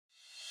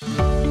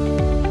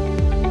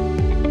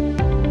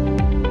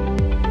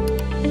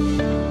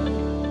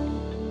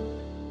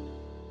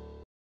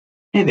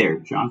Hey there,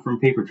 John from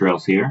Paper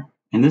Trails here.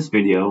 In this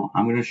video,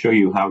 I'm going to show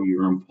you how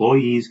your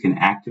employees can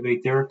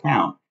activate their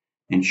account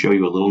and show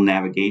you a little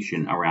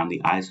navigation around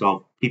the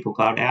isolved People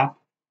Cloud app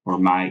or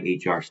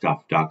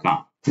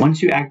myhrstuff.com.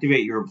 Once you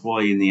activate your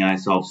employee in the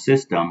isolved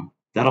system,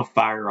 that'll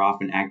fire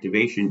off an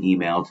activation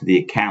email to the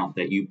account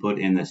that you put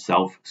in the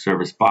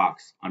self-service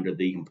box under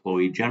the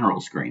Employee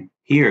General screen.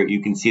 Here,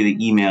 you can see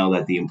the email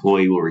that the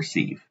employee will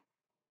receive.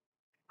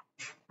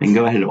 Then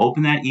go ahead and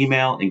open that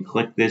email and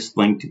click this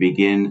link to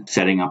begin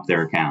setting up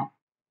their account.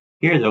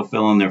 Here they'll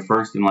fill in their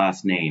first and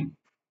last name.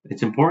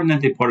 It's important that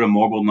they put a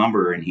mobile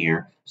number in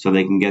here so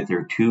they can get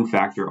their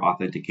two-factor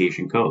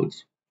authentication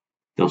codes.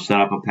 They'll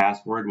set up a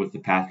password with the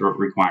password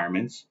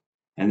requirements,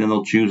 and then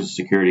they'll choose a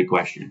security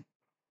question.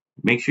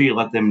 Make sure you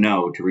let them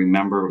know to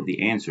remember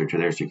the answer to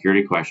their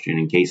security question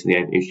in case they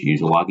have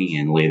issues logging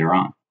in later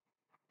on.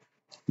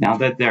 Now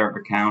that their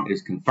account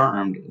is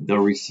confirmed, they'll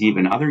receive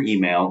another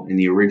email in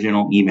the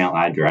original email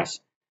address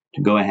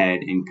to go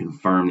ahead and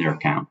confirm their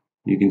account.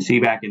 You can see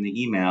back in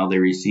the email they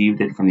received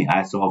it from the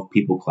isolved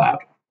People Cloud.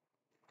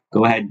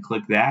 Go ahead and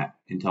click that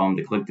and tell them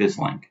to click this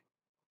link.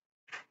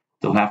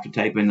 They'll have to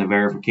type in the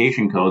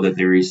verification code that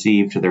they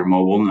received to their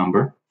mobile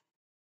number,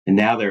 and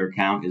now their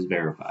account is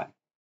verified.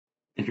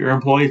 If your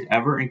employees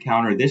ever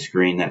encounter this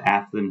screen that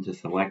asks them to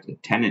select a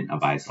tenant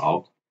of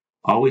isolved,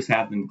 always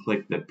have them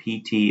click the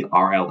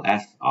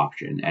PTRLS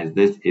option, as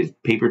this is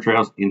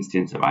PaperTrail's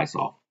instance of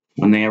isolved.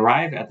 When they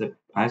arrive at the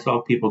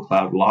isolved People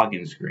Cloud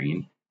login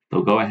screen,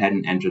 they'll go ahead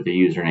and enter the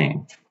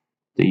username.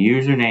 The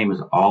username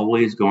is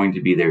always going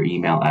to be their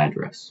email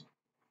address.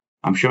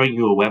 I'm showing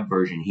you a web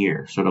version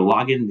here, so to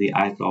log into the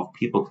isolved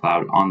People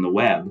Cloud on the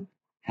web,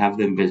 have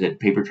them visit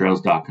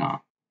papertrails.com.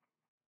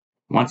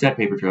 Once at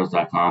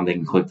papertrails.com, they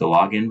can click the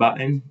login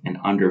button, and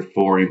under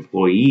For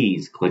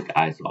Employees, click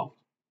isolved.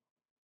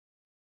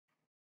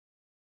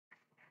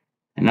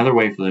 Another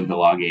way for them to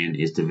log in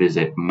is to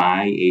visit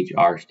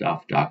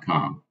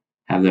myhrstuff.com.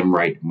 Have them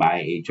write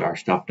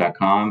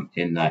myhrstuff.com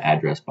in the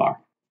address bar.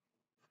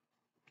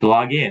 To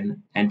log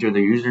in, enter the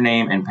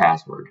username and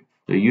password.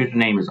 The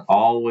username is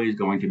always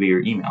going to be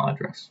your email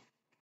address.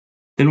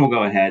 Then we'll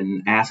go ahead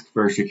and ask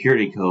for a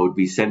security code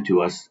be sent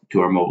to us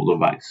to our mobile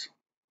device.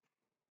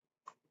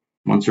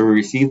 Once we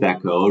receive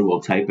that code,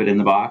 we'll type it in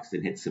the box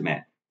and hit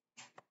submit.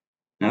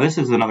 Now this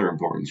is another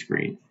important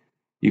screen.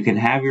 You can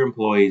have your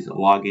employees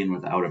log in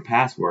without a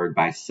password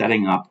by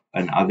setting up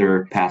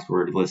another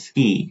passwordless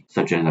key,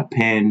 such as a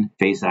PIN,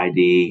 Face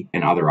ID,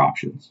 and other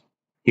options.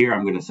 Here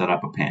I'm going to set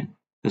up a PIN.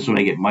 This will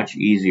make it much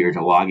easier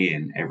to log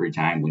in every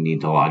time we need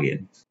to log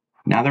in.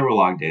 Now that we're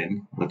logged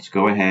in, let's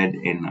go ahead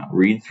and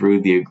read through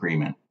the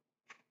agreement.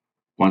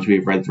 Once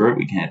we've read through it,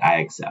 we can hit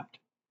I accept.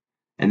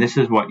 And this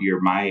is what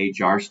your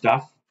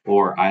myhrstuff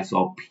or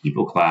isolved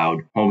People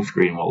Cloud home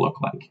screen will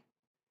look like.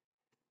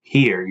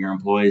 Here, your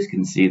employees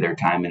can see their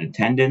time and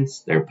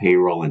attendance, their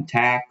payroll and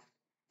tax,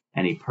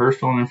 any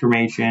personal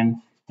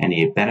information,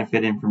 any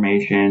benefit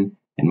information,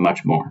 and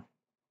much more.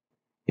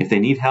 If they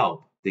need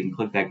help, they can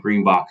click that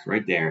green box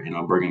right there and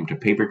it'll bring them to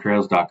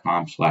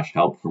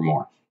papertrails.com/help for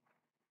more.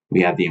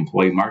 We have the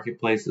employee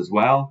marketplace as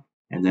well,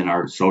 and then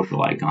our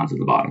social icons at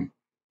the bottom.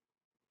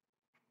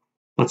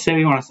 Let's say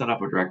we want to set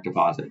up a direct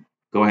deposit.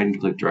 Go ahead and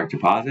click direct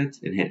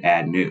deposits and hit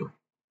add new.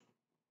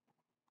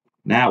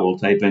 Now we'll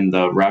type in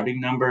the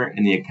routing number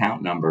and the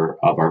account number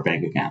of our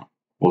bank account.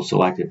 We'll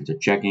select if it's a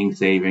checking,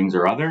 savings,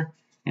 or other,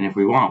 and if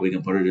we want, we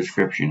can put a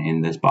description in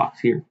this box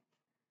here.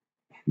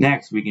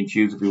 Next, we can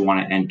choose if we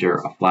want to enter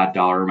a flat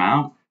dollar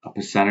amount, a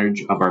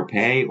percentage of our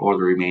pay, or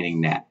the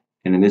remaining net.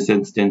 And in this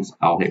instance,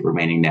 I'll hit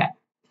remaining net.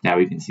 Now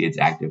we can see it's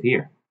active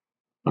here.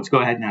 Let's go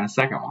ahead and add a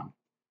second one.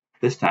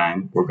 This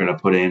time, we're going to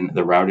put in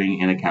the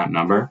routing and account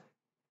number,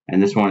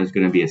 and this one is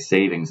going to be a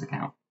savings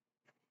account.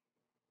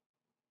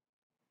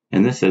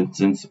 In this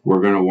instance,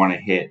 we're going to want to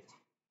hit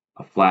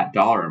a flat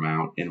dollar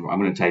amount, and I'm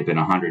going to type in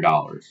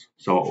 $100.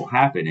 So what will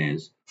happen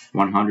is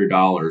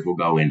 $100 will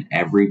go in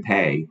every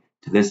pay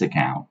to this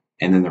account,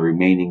 and then the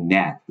remaining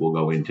net will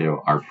go into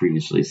our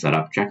previously set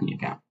up checking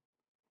account.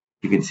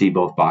 You can see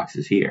both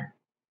boxes here.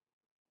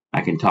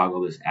 I can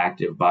toggle this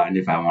active button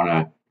if I want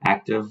to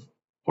active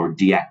or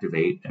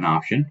deactivate an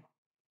option,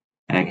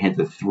 and I can hit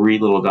the three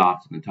little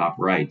dots in the top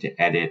right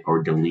to edit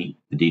or delete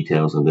the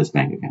details of this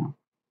bank account.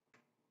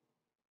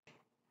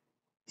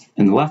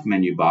 In the left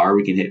menu bar,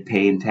 we can hit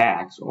Pay and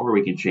Tax, or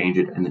we can change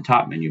it in the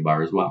top menu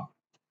bar as well.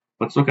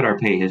 Let's look at our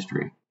pay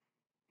history.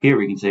 Here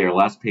we can say our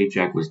last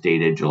paycheck was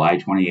dated July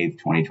 28th,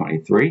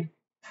 2023.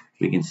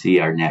 We can see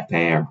our net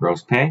pay, our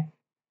gross pay,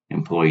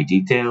 employee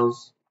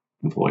details,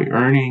 employee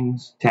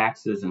earnings,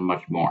 taxes, and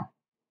much more.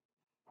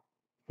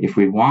 If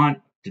we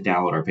want to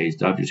download our pay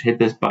stub, just hit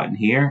this button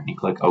here and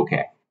click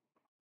OK.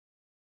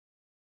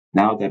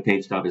 Now that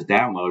pay stub is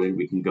downloaded,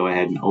 we can go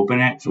ahead and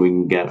open it so we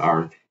can get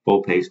our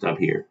full pay stub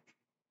here.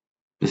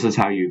 This is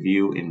how you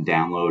view and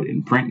download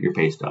and print your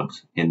pay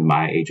stubs in the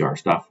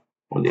myhrstuff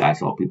or the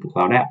isolved People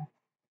Cloud app.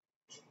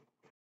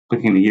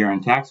 Clicking the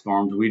year-end tax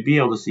forms, we'd be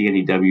able to see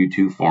any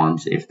W-2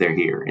 forms if they're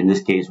here. In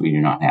this case, we do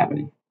not have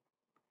any.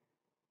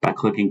 By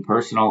clicking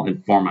Personal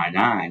and Form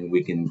I-9,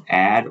 we can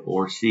add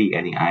or see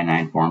any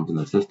I-9 forms in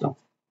the system.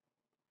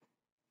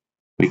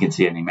 We can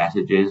see any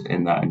messages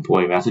in the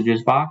employee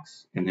messages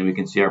box, and then we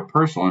can see our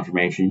personal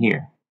information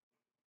here.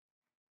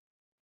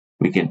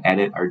 We can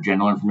edit our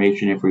general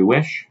information if we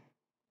wish.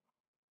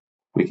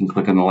 We can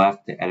click on the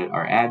left to edit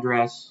our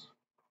address.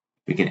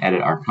 We can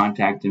edit our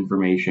contact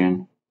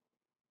information.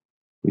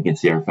 We can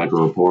see our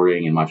federal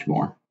reporting and much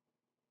more.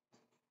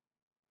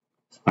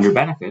 Under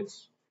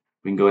Benefits,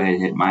 we can go ahead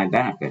and hit My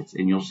Benefits,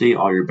 and you'll see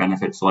all your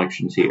benefit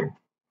selections here.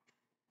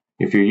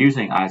 If you're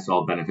using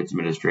isolved Benefits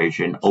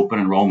Administration, open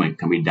enrollment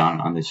can be done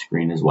on this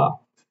screen as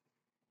well.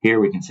 Here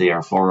we can see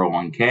our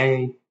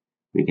 401k,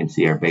 we can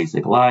see our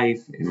basic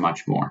life, and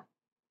much more.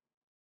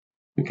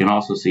 We can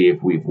also see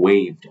if we've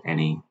waived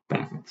any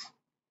benefits.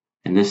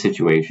 In this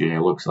situation,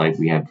 it looks like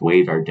we have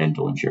waived our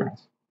dental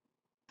insurance.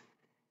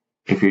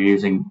 If you're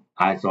using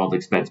isolved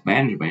Expense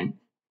Management,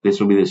 this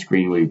will be the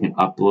screen where you can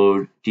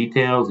upload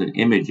details and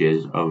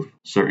images of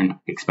certain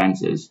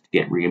expenses to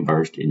get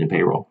reimbursed into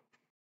payroll.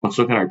 Let's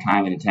look at our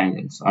time and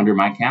attendance. Under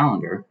My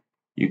Calendar,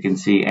 you can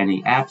see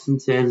any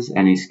absences,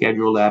 any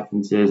scheduled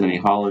absences, any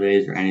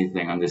holidays, or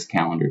anything on this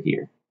calendar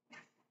here.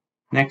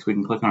 Next, we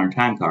can click on our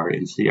time card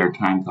and see our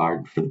time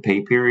card for the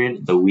pay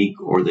period, the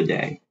week, or the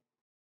day.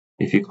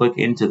 If you click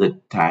into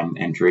the time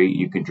entry,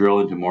 you can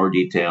drill into more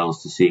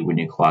details to see when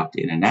you clocked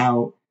in and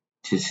out,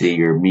 to see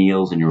your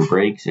meals and your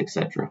breaks,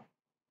 etc.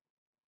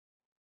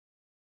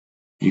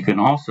 You can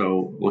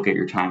also look at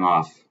your time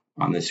off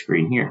on this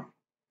screen here.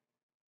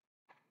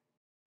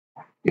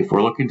 If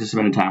we're looking to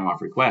submit a time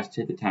off request,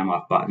 hit the time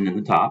off button in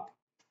the top,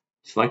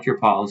 select your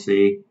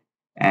policy,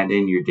 add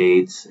in your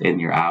dates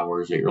and your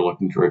hours that you're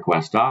looking to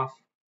request off,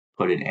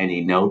 put in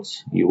any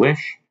notes you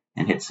wish,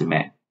 and hit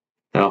submit.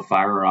 That'll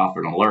fire off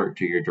an alert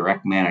to your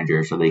direct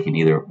manager so they can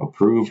either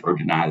approve or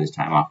deny this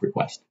time off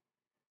request.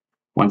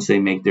 Once they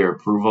make their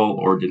approval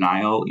or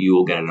denial, you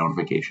will get a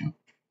notification.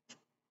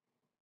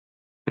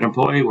 An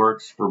employee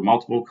works for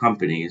multiple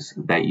companies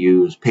that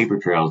use paper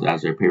trails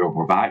as their payroll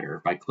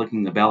provider. By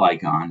clicking the bell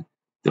icon,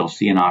 they'll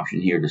see an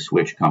option here to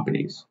switch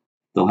companies.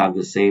 They'll have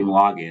the same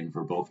login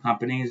for both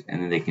companies,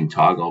 and then they can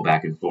toggle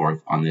back and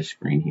forth on this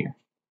screen here.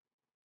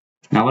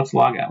 Now let's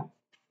log out.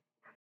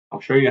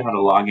 I'll show you how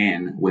to log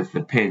in with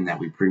the PIN that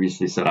we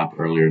previously set up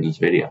earlier in this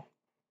video.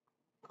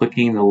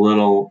 Clicking the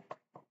little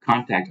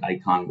contact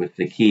icon with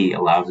the key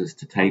allows us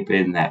to type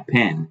in that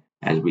PIN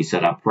as we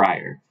set up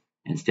prior,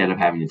 instead of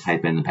having to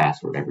type in the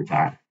password every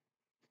time.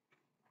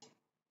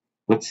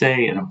 Let's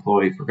say an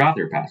employee forgot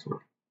their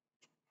password.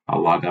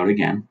 I'll log out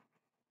again,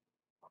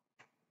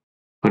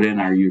 put in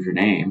our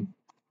username,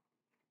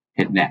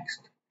 hit next.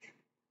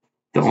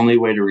 The only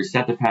way to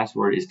reset the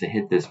password is to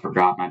hit this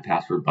Forgot My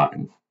Password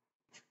button.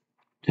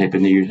 Type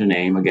in the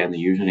username. Again,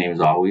 the username is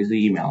always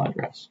the email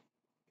address.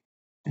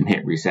 And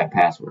hit Reset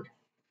Password.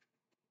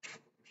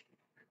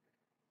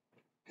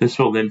 This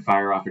will then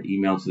fire off an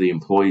email to the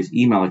employee's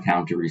email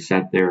account to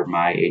reset their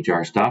My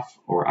HR Stuff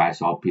or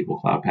isolved People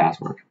Cloud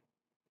password.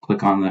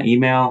 Click on the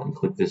email and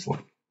click this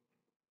link.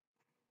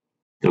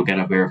 They'll get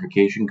a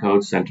verification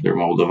code sent to their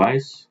mobile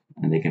device,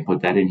 and they can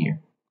put that in here.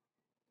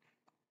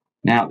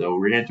 Now they'll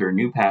re-enter a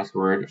new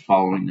password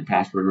following the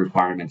password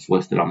requirements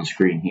listed on the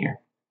screen here.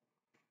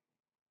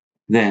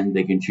 Then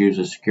they can choose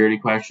a security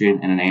question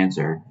and an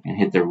answer and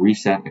hit the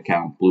Reset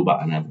Account blue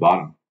button at the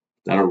bottom.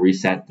 That'll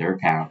reset their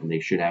account, and they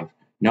should have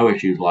no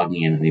issues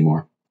logging in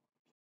anymore.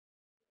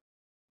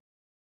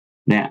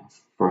 Now,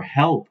 for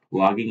help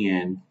logging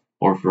in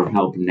or for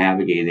help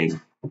navigating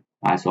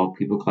isolved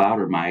People Cloud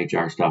or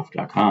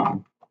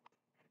myhrstuff.com,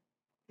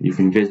 you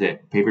can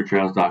visit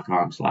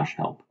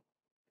papertrails.com/help.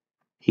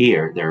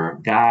 Here, there are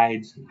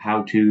guides,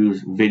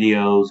 how-tos,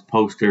 videos,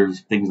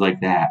 posters, things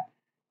like that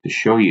to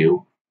show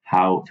you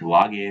how to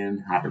log in,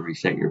 how to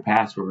reset your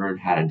password,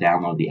 how to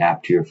download the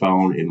app to your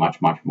phone, and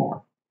much, much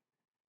more.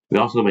 We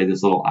also made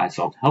this little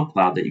isolved help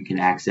cloud that you can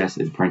access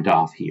and print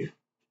off here.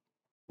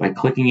 By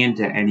clicking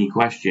into any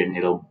question,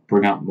 it'll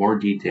bring out more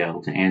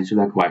detail to answer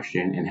that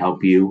question and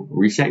help you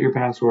reset your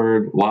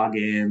password, log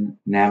in,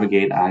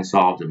 navigate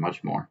isolved, and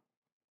much more.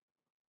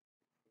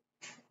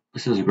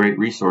 This is a great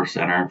resource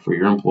center for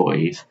your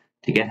employees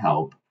to get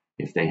help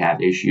if they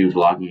have issues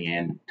logging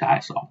in to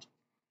isolved.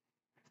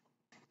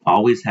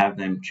 Always have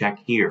them check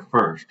here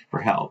first for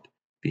help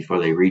before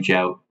they reach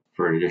out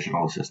for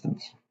additional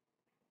assistance.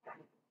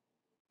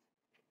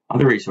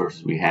 Other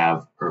resources we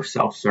have are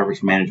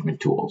self-service management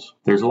tools.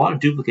 There's a lot of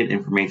duplicate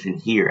information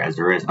here as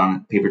there is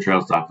on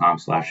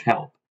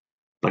papertrails.com/help.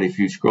 But if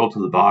you scroll to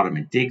the bottom,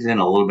 it digs in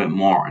a little bit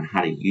more on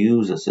how to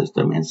use a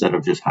system instead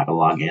of just how to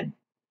log in.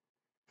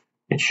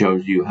 It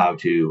shows you how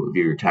to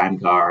view your time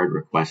card,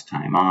 request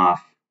time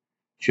off,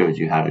 shows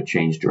you how to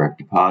change direct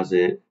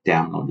deposit,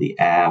 download the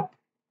app,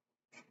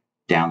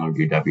 download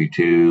your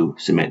W-2,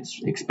 submit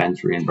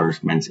expense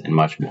reimbursements, and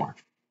much more.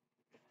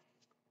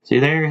 So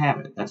there you have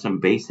it. That's some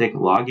basic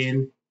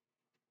login,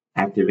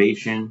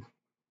 activation,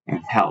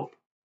 and help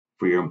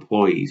for your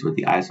employees with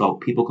the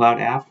isolved People Cloud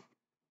app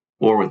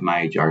or with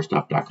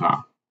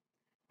myhrstuff.com.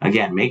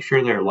 Again, make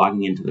sure they're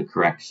logging into the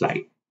correct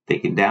site. They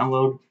can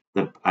download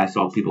the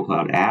isolved People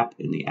Cloud app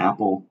in the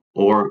Apple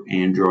or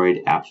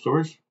Android app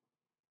stores,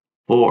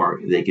 or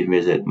they can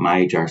visit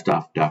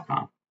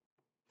myhrstuff.com.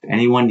 If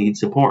anyone needs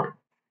support,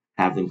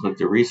 have them click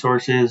the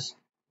resources,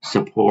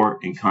 support,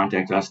 and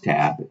contact us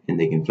tab, and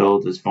they can fill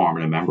out this form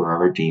and a member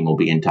of our team will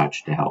be in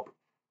touch to help.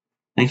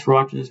 Thanks for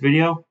watching this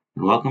video,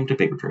 and welcome to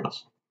Paper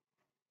Trails.